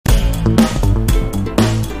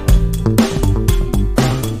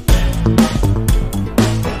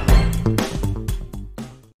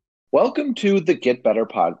Welcome to the Get Better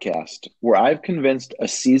podcast, where I've convinced a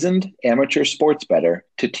seasoned amateur sports bettor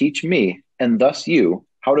to teach me, and thus you,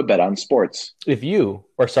 how to bet on sports. If you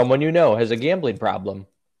or someone you know has a gambling problem,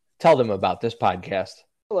 tell them about this podcast.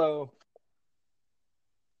 Hello.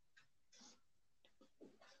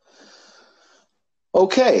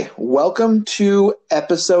 Okay, welcome to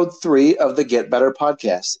episode 3 of the Get Better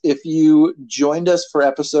podcast. If you joined us for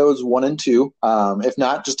episodes 1 and 2, if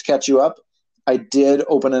not, just to catch you up, I did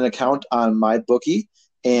open an account on MyBookie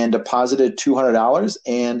and deposited $200.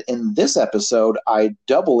 And in this episode, I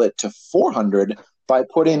double it to $400 by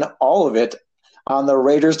putting all of it on the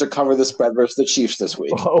Raiders to cover the spread versus the Chiefs this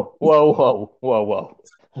week. Whoa.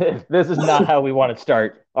 This is not how we want to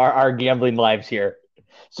start our gambling lives here.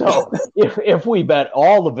 So if we bet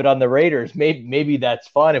all of it on the Raiders, maybe that's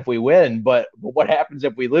fun if we win. But what happens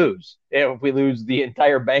if we lose? If we lose the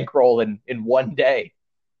entire bankroll in one day?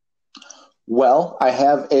 Well,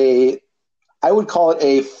 I would call it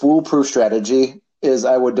a foolproof strategy, is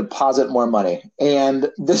I would deposit more money.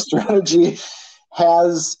 And this strategy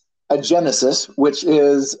has a genesis, which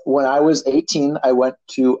is when I was 18, I went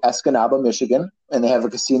to Escanaba, Michigan, and they have a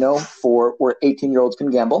casino where 18-year-olds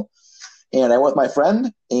can gamble. And I went with my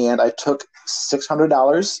friend, and I took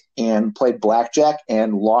 $600 and played blackjack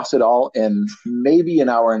and lost it all in maybe an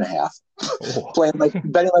hour and a half. Betting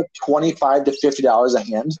like $25 to $50 a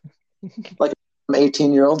hand, like an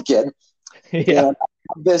 18-year-old kid. Yeah. And I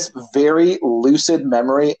have this very lucid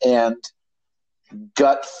memory and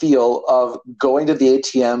gut feel of going to the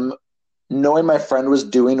ATM, knowing my friend was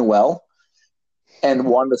doing well, and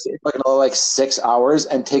wanted to save like 6 hours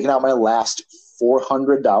and taking out my last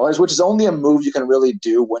 $400, which is only a move you can really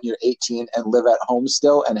do when you're 18 and live at home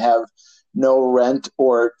still and have no rent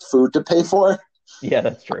or food to pay for. Yeah,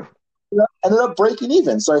 that's true. Ended up breaking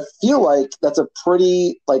even. So I feel like that's a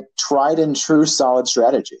pretty tried and true solid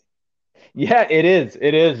strategy. Yeah, it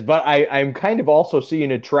is. But I'm kind of also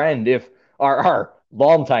seeing a trend. If our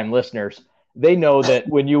longtime listeners, they know that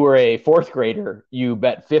when you were a fourth grader, you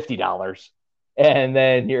bet $50, and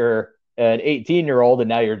then you're an 18-year-old, and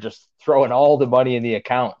now you're just throwing all the money in the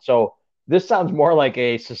account. So this sounds more like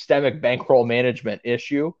a systemic bankroll management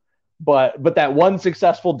issue. But that one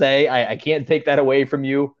successful day, I can't take that away from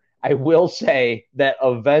you. I will say that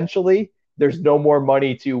eventually there's no more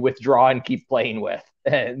money to withdraw and keep playing with.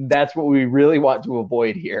 And that's what we really want to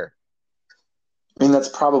avoid here. I mean, that's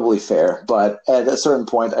probably fair. But at a certain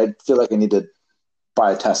point, I feel like I need to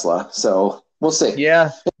buy a Tesla. So we'll see.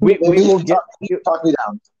 Yeah, we will talk me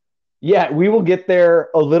down. Yeah, we will get there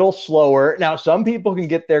a little slower. Now, some people can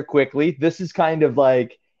get there quickly. This is kind of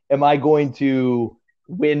like, am I going to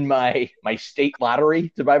win my state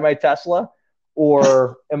lottery to buy my Tesla?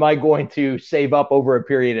 Or am I going to save up over a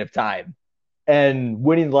period of time? And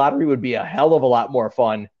winning the lottery would be a hell of a lot more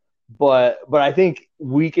fun. But I think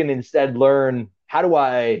we can instead learn, how do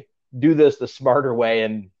I do this the smarter way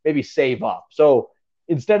and maybe save up? So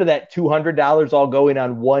instead of that $200 all going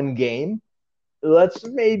on one game, let's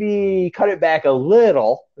maybe cut it back a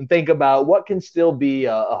little and think about what can still be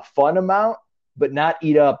a fun amount, but not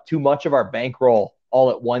eat up too much of our bankroll all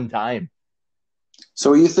at one time.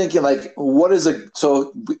 So are you thinking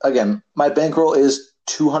so again, my bankroll is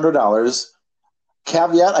 $200.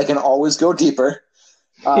 Caveat, I can always go deeper.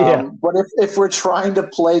 But if we're trying to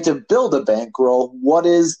play to build a bankroll, what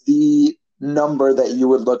is the number that you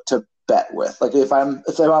would look to bet with? Like if I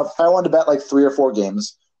wanted to bet like 3 or 4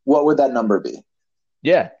 games, what would that number be?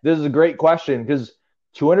 Yeah, this is a great question because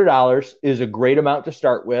 $200 is a great amount to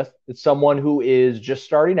start with. It's someone who is just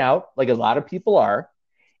starting out, like a lot of people are,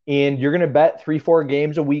 and you're going to bet 3-4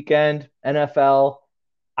 games a weekend, NFL.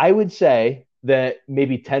 I would say that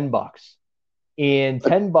maybe $10. And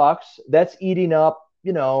 $10, that's eating up,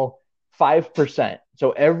 5%.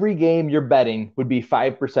 So every game you're betting would be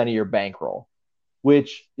 5% of your bankroll,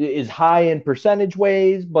 which is high in percentage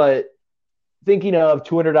ways, but thinking of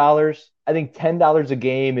 $200, I think $10 a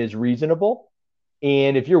game is reasonable.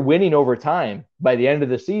 And if you're winning over time, by the end of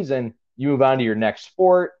the season, you move on to your next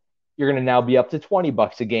sport. You're going to now be up to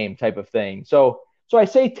 $20 a game type of thing. So I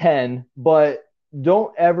say 10, but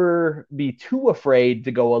don't ever be too afraid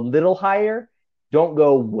to go a little higher. Don't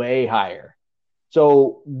go way higher.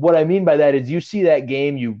 So what I mean by that is you see that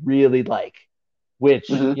game you really like, which,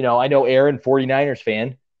 I know Aaron, 49ers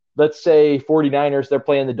fan. Let's say 49ers, they're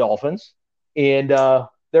playing the Dolphins, and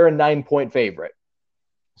they're a 9-point favorite.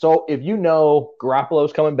 So if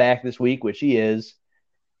Garoppolo's coming back this week, which he is,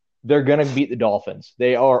 they're going to beat the Dolphins.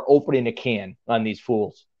 They are opening a can on these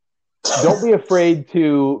fools. Don't be afraid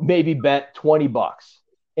to maybe bet $20.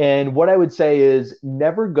 And what I would say is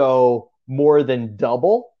never go more than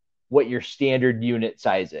double what your standard unit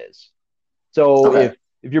size is. So Okay.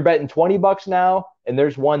 if you're betting $20 now and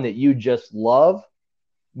there's one that you just love,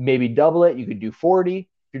 maybe double it. You could do 40. If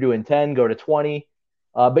you're doing 10, go to 20.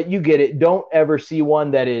 But you get it. Don't ever see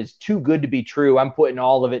one that is too good to be true. I'm putting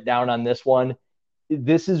all of it down on this one.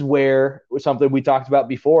 This is where something we talked about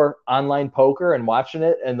before, online poker and watching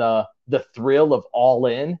it and the thrill of all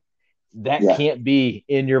in, that Yeah. can't be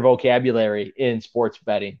in your vocabulary in sports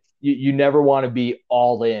betting. You never want to be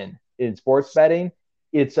all in sports betting.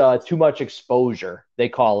 It's too much exposure, they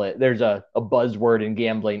call it. There's a buzzword in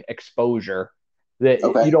gambling, exposure, that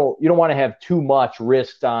Okay. you don't want to have too much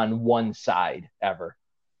risked on one side ever.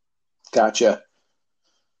 Gotcha.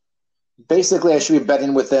 Basically, I should be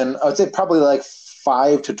betting within, I would say probably like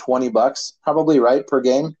 $5 to $20, probably, right, per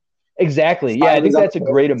game. Exactly. Yeah, I Five think is on that's a the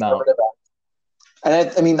great amount. conservative end.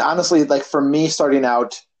 And I mean, honestly, like for me starting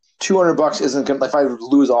out, $200 isn't going to, if I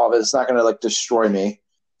lose all of it, it's not going to like destroy me.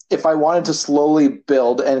 If I wanted to slowly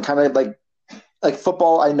build and kind of like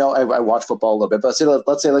football, I know I watch football a little bit, but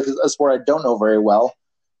let's say like a sport I don't know very well,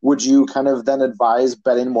 would you kind of then advise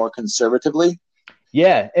betting more conservatively?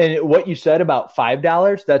 Yeah, and what you said about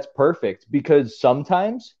 $5, that's perfect because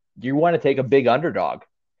sometimes you want to take a big underdog.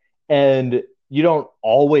 And you don't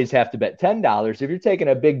always have to bet $10. If you're taking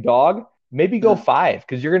a big dog, maybe go Mhm. 5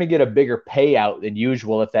 because you're going to get a bigger payout than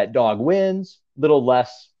usual if that dog wins. A little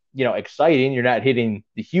less, exciting. You're not hitting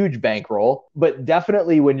the huge bankroll, but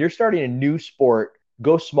definitely when you're starting a new sport,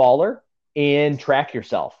 go smaller and track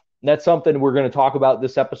yourself. And that's something we're going to talk about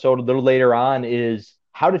this episode a little later on, is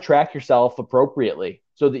how to track yourself appropriately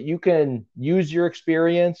so that you can use your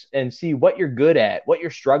experience and see what you're good at, what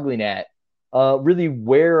you're struggling at, really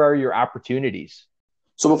where are your opportunities.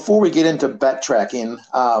 So before we get into bet tracking,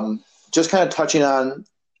 just kind of touching on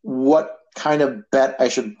what kind of bet I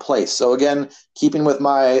should place. So again, keeping with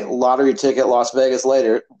my lottery ticket Las Vegas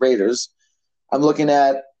Raiders, I'm looking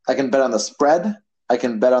at, I can bet on the spread, I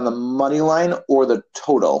can bet on the money line or the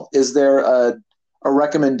total. Is there a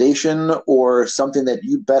recommendation or something that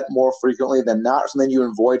you bet more frequently than not, something you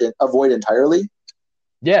avoid entirely?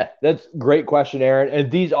 Yeah, that's a great question, Aaron.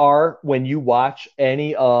 And these are, when you watch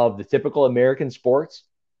any of the typical American sports,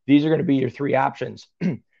 these are going to be your three options.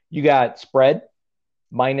 You got spread,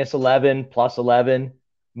 -11, +11.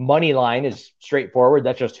 Money line is straightforward.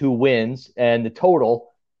 That's just who wins. And the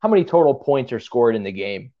total, how many total points are scored in the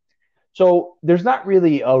game. So there's not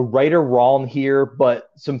really a right or wrong here, but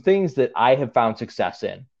some things that I have found success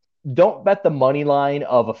in. Don't bet the money line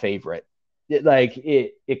of a favorite.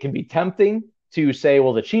 It can be tempting to say,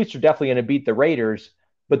 well, the Chiefs are definitely going to beat the Raiders,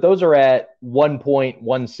 but those are at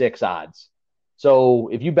 1.16 odds. So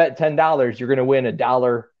if you bet $10, you're going to win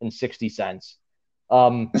 $1.60.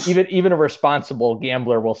 Even a responsible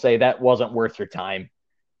gambler will say that wasn't worth your time.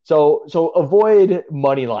 So avoid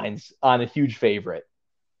money lines on a huge favorite.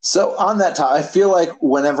 So on that top, I feel like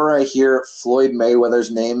whenever I hear Floyd Mayweather's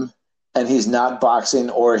name and he's not boxing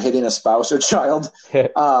or hitting a spouse or child,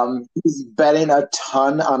 he's betting a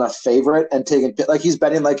ton on a favorite and taking, like, he's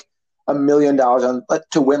betting like $1 million on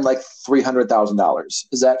to win like $300,000.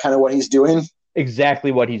 Is that kind of what he's doing?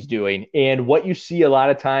 Exactly what he's doing. And what you see a lot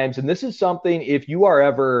of times, and this is something, if you are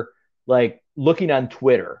ever like looking on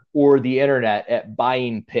Twitter or the internet at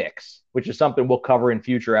buying picks, which is something we'll cover in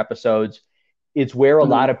future episodes, it's where a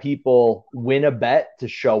lot of people win a bet to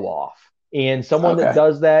show off. And someone that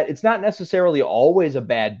does that, it's not necessarily always a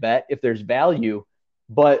bad bet if there's value,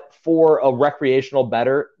 but for a recreational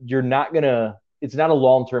bettor, it's not a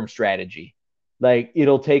long-term strategy. Like,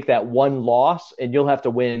 it'll take that one loss and you'll have to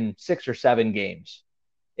win 6 or 7 games.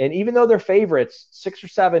 And even though they're favorites, 6 or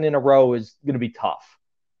 7 in a row is going to be tough.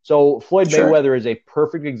 So Floyd Mayweather is a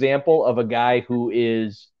perfect example of a guy who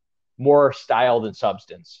is more style than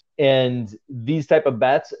substance. And these type of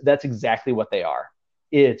bets, that's exactly what they are.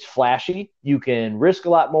 It's flashy. You can risk a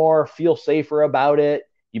lot more, feel safer about it.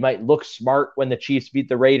 You might look smart when the Chiefs beat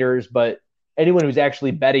the Raiders, but anyone who's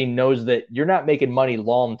actually betting knows that you're not making money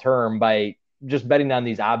long-term by just betting on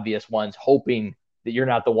these obvious ones, hoping that you're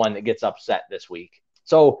not the one that gets upset this week.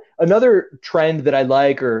 So another trend that I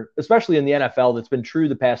like, or especially in the NFL, that's been true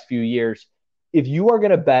the past few years, if you are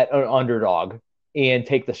going to bet an underdog and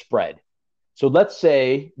take the spread. So let's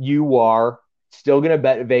say you are still going to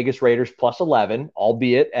bet Vegas Raiders +11,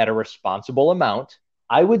 albeit at a responsible amount.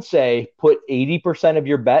 I would say put 80% of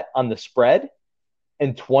your bet on the spread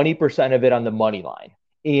and 20% of it on the money line.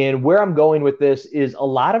 And where I'm going with this is, a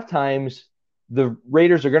lot of times the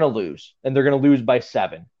Raiders are going to lose, and they're going to lose by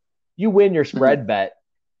 7. You win your spread bet,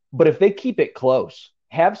 but if they keep it close,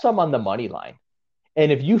 have some on the money line.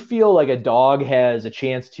 And if you feel like a dog has a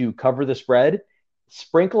chance to cover the spread,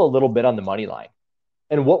 sprinkle a little bit on the money line.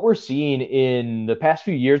 And what we're seeing in the past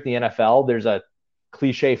few years in the NFL, there's a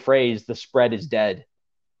cliche phrase, the spread is dead.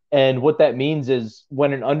 And what that means is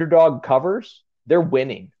when an underdog covers, they're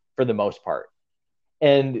winning for the most part.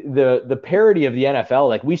 And the parity of the NFL,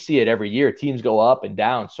 like we see it every year, teams go up and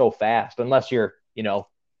down so fast, unless you're,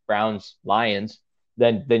 Browns, Lions,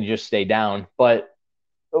 then you just stay down. But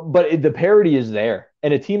the parity is there.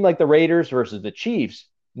 And a team like the Raiders versus the Chiefs,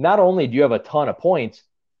 not only do you have a ton of points,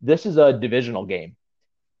 this is a divisional game.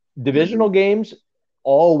 Divisional games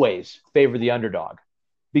always favor the underdog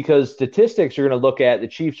because statistics you're going to look at the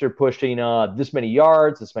Chiefs are pushing this many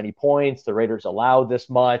yards, this many points, the Raiders allow this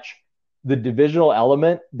much. The divisional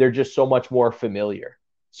element, they're just so much more familiar.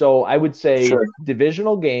 So I would say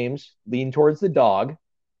divisional games lean towards the dog.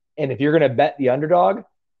 And if you're going to bet the underdog,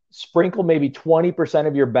 sprinkle maybe 20%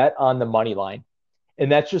 of your bet on the money line.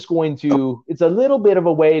 And that's just going to, it's a little bit of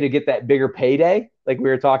a way to get that bigger payday. Like we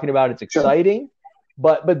were talking about, it's exciting,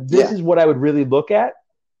 but this is what I would really look at.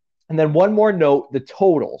 And then one more note, the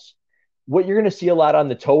totals. What you're going to see a lot on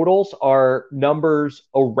the totals are numbers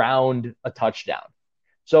around a touchdown.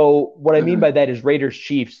 So what I mean by that is Raiders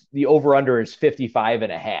Chiefs, the over under is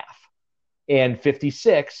 55.5 and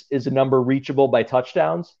 56 is a number reachable by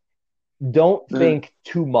touchdowns. Don't think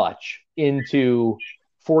too much into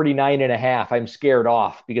 49.5. I'm scared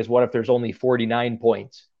off because what if there's only 49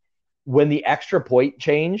 points? When the extra point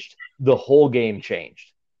changed, the whole game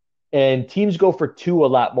changed. And teams go for 2 a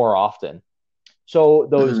lot more often. So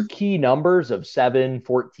those key numbers of 7,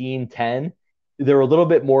 14, 10, they're a little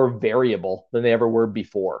bit more variable than they ever were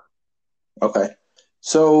before. Okay.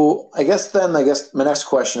 So I guess my next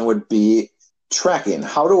question would be tracking.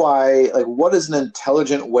 How do what is an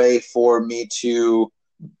intelligent way for me to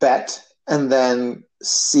bet and then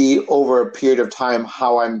see over a period of time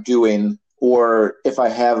how I'm doing, or if I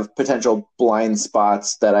have potential blind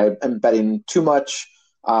spots that I am betting too much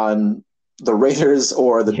on the Raiders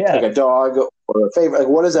or like a dog or a favorite? Like,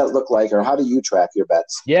 what does that look like, or how do you track your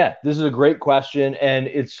bets? Yeah, this is a great question, and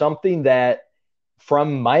it's something that,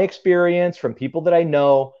 from my experience, from people that I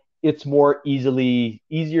know, it's more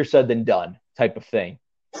easier said than done type of thing.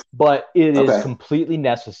 But it is completely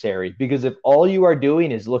necessary because if all you are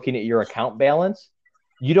doing is looking at your account balance,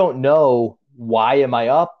 you don't know why am I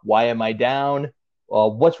up, why am I down,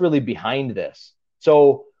 what's really behind this.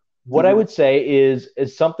 So what I would say is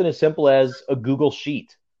something as simple as a Google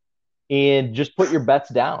Sheet and just put your bets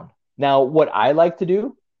down. Now, what I like to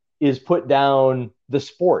do is put down the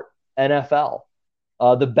sport, NFL,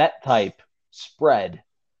 the bet type, spread.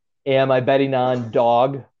 Am I betting on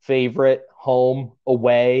dog, favorite, home,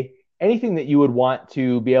 away, anything that you would want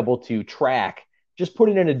to be able to track? Just put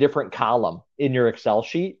it in a different column in your Excel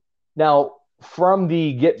sheet. Now, from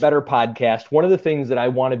the Get Better podcast, one of the things that I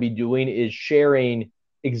want to be doing is sharing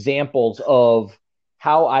examples of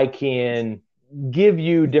how I can give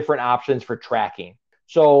you different options for tracking.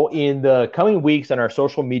 So in the coming weeks on our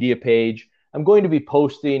social media page, I'm going to be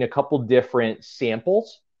posting a couple different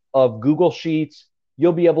samples of Google Sheets.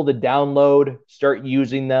 You'll be able to download, start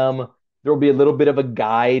using them. There will be a little bit of a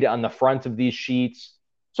guide on the front of these sheets.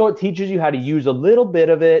 So it teaches you how to use a little bit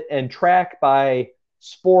of it and track by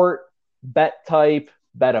sport, bet type,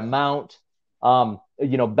 bet amount.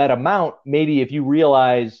 Bet amount, maybe if you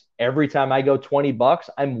realize every time I go $20,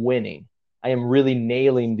 I'm winning. I am really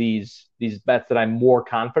nailing these bets that I'm more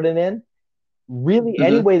confident in. Really,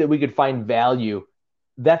 any way that we could find value,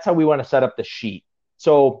 that's how we want to set up the sheet.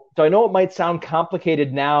 So I know it might sound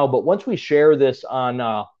complicated now, but once we share this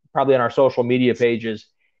on probably on our social media pages,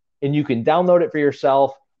 and you can download it for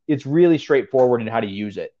yourself, it's really straightforward in how to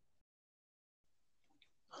use it.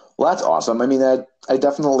 Well, that's awesome. I mean, I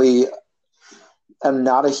definitely am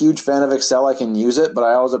not a huge fan of Excel. I can use it, but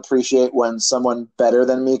I always appreciate when someone better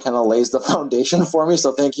than me kind of lays the foundation for me.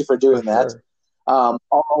 So thank you for doing that. I'll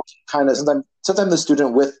kind of, since I'm the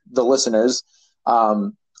student with the listeners,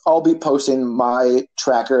 I'll be posting my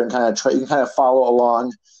tracker and you can kind of follow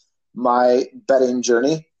along my betting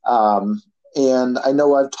journey. And I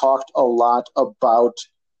know I've talked a lot about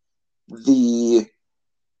the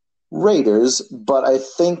Raiders, but I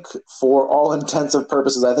think for all intents and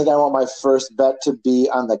purposes, I think I want my first bet to be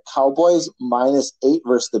on the Cowboys -8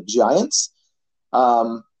 versus the Giants.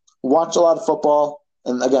 Watch a lot of football.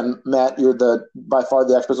 And again, Matt, you're by far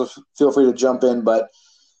the expert, so feel free to jump in. But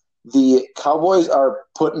the Cowboys are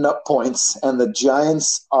putting up points, and the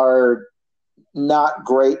Giants are not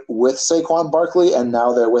great with Saquon Barkley, and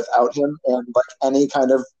now they're without him and any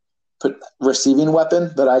kind of receiving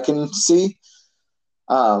weapon that I can see.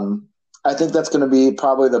 I think that's going to be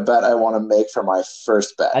probably the bet I want to make for my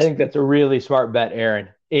first bet. I think that's a really smart bet, Aaron.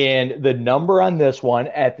 And the number on this one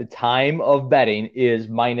at the time of betting is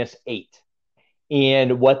 -8.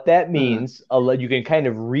 And what that Mm-hmm. means, you can kind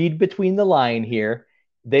of read between the line here.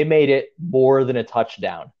 They made it more than a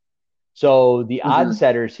touchdown. So the Mm-hmm. odd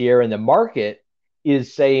setters here in the market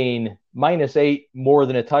is saying -8 more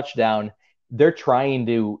than a touchdown. They're trying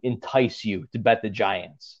to entice you to bet the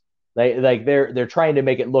Giants. They're trying to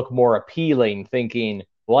make it look more appealing, thinking,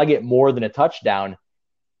 well, I get more than a touchdown.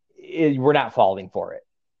 We're not falling for it.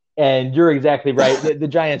 And you're exactly right. The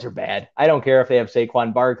Giants are bad. I don't care if they have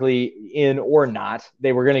Saquon Barkley in or not.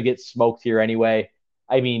 They were going to get smoked here anyway.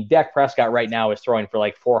 I mean, Dak Prescott right now is throwing for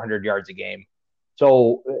like 400 yards a game.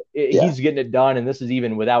 So Yeah. he's getting it done, and this is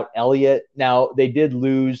even without Elliott. Now, they did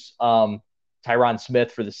lose Tyron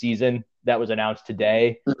Smith for the season. That was announced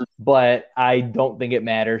today, Mhm. but I don't think it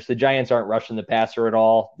matters. The Giants aren't rushing the passer at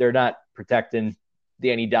all. They're not protecting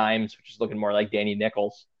Danny Dimes, which is looking more like Danny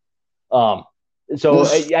Nichols. Um, so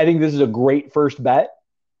I think this is a great first bet.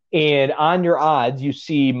 And on your odds, you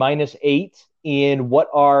see -8. And what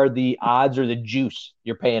are the odds or the juice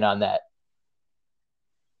you're paying on that?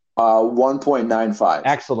 1.95.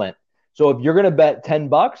 Excellent. So if you're going to bet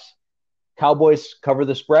 $10, Cowboys cover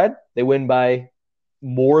the spread, they win by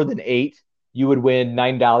more than 8, you would win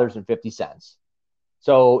 $9.50.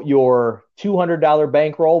 So your $200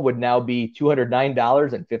 bankroll would now be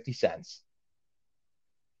 $209.50.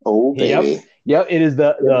 Oh, Yep. baby. Yep. It is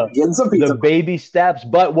Getting some the pizza. baby steps.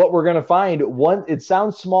 But what we're gonna find, one, it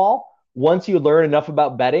sounds small. Once you learn enough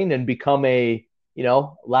about betting and become a,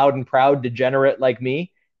 loud and proud degenerate like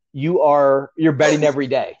me, you're betting every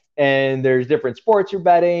day. And there's different sports you're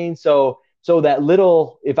betting. So that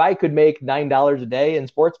little, if I could make $9 a day in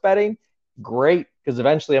sports betting, great. Because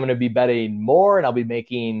eventually I'm gonna be betting more and I'll be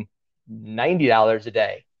making $90 a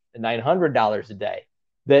day and $900 a day.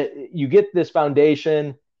 That you get this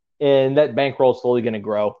foundation and that bankroll is slowly going to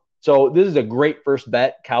grow. So this is a great first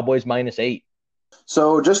bet. Cowboys -8.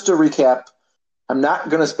 So just to recap, I'm not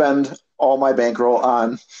going to spend all my bankroll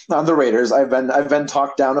on the Raiders. I've been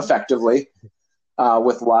talked down effectively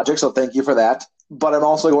with logic, so thank you for that. But I'm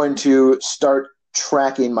also going to start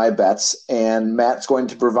tracking my bets, and Matt's going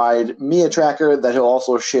to provide me a tracker that he'll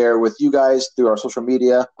also share with you guys through our social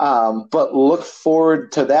media. But look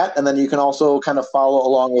forward to that, and then you can also kind of follow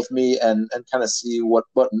along with me and kind of see what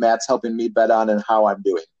Matt's helping me bet on and how I'm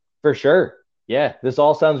doing. For sure. Yeah, this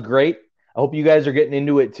all sounds great. I hope you guys are getting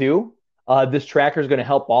into it too. This tracker is going to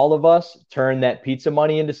help all of us turn that pizza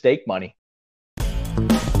money into steak money.